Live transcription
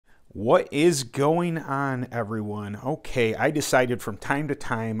What is going on, everyone? Okay, I decided from time to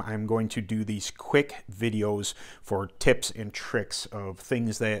time I'm going to do these quick videos for tips and tricks of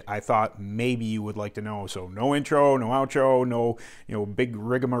things that I thought maybe you would like to know. So no intro, no outro, no big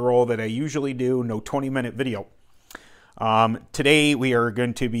rigmarole that I usually do, no 20-minute video. Today we are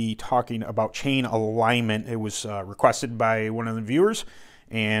going to be talking about chain alignment. It was requested by one of the viewers,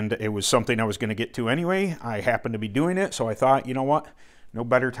 and it was something I was going to get to anyway. I happened to be doing it, so I thought, you know what? No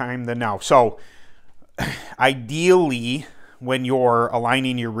better time than now. So ideally, when you're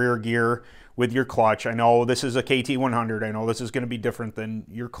aligning your rear gear with your clutch, I know this is a KT100. I know this is going to be different than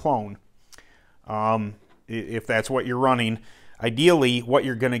your clone. If that's what you're running, ideally what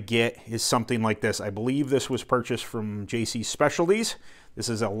you're going to get is something like this. I believe this was purchased from JC Specialties. This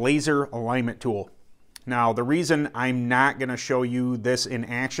is a laser alignment tool. Now, the reason I'm not going to show you this in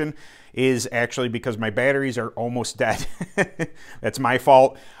action is actually because my batteries are almost dead. That's my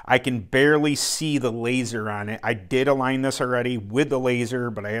fault. I can barely see the laser on it. I did align this already with the laser,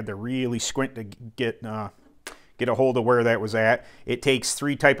 but I had to really squint to get a hold of where that was at. It takes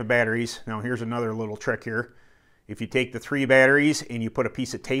 3 types of batteries. Now, here's another little trick here. If you take the 3 batteries and you put a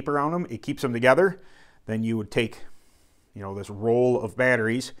piece of tape around them, it keeps them together. Then you would take, this roll of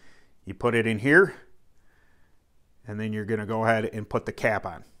batteries, you put it in here, and then you're going to go ahead and put the cap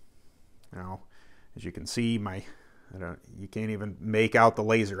on. Now, as you can see, you can't even make out the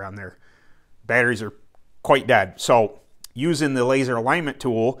laser on there. Batteries are quite dead. So using the laser alignment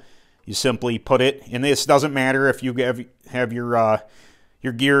tool, you simply put it, and this doesn't matter if you have your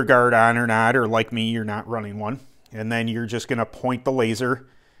gear guard on or not, or like me, you're not running one. And then you're just going to point the laser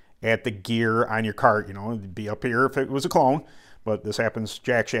at the gear on your cart. It'd be up here if it was a clone, but this happens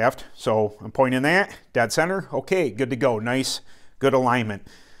jack shaft. So I'm pointing that, dead center. Okay, good to go. Nice, good alignment.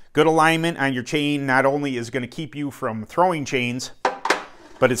 Good alignment on your chain not only is going to keep you from throwing chains,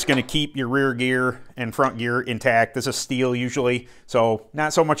 but it's going to keep your rear gear and front gear intact. This is steel usually, so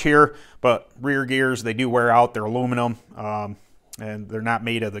not so much here, but rear gears, they do wear out. They're aluminum, and they're not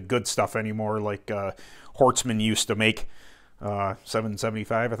made of the good stuff anymore like Hortzman used to make.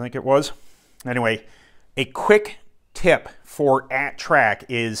 775, I think it was. Anyway, a quick tip for at track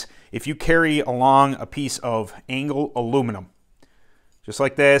is if you carry along a piece of angle aluminum, just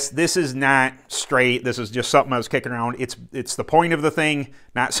like this. This is not straight. This is just something I was kicking around. It's the point of the thing,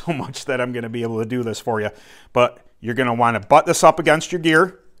 not so much that I'm going to be able to do this for you, but you're going to want to butt this up against your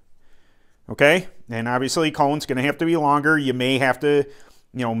gear, okay? And obviously, cone's going to have to be longer. You may have to,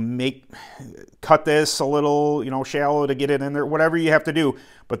 cut this a little, shallow to get it in there, whatever you have to do.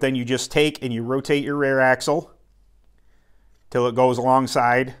 But then you just take and you rotate your rear axle till it goes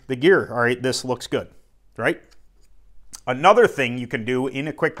alongside the gear. All right, this looks good, right? Another thing you can do in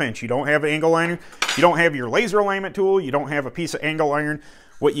a quick pinch, you don't have an angle iron, you don't have your laser alignment tool, you don't have a piece of angle iron.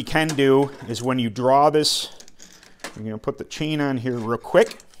 What you can do is when you draw this, I'm going to put the chain on here real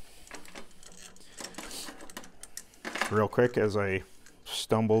quick as I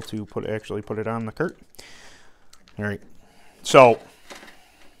stumble to actually put it on the cart. All right, so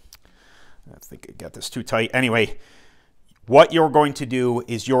I think I got this too tight. Anyway, what you're going to do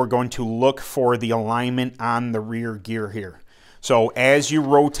is you're going to look for the alignment on the rear gear here. So as you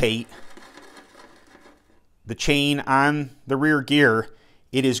rotate the chain on the rear gear,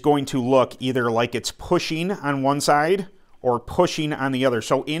 it is going to look either like it's pushing on one side or pushing on the other.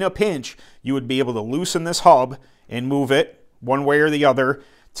 So in a pinch, you would be able to loosen this hub and move it one way or the other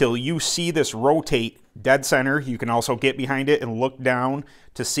till you see this rotate dead center. You can also get behind it and look down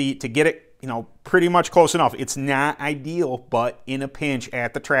to get it pretty much close enough. It's not ideal, but in a pinch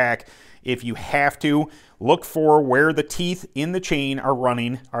at the track, if you have to, look for where the teeth in the chain are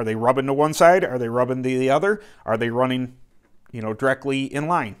running. Are they rubbing to one side? Are they rubbing to the other? Are they running, directly in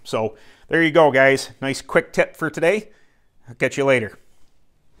line? So there you go, guys. Nice quick tip for today. I'll catch you later.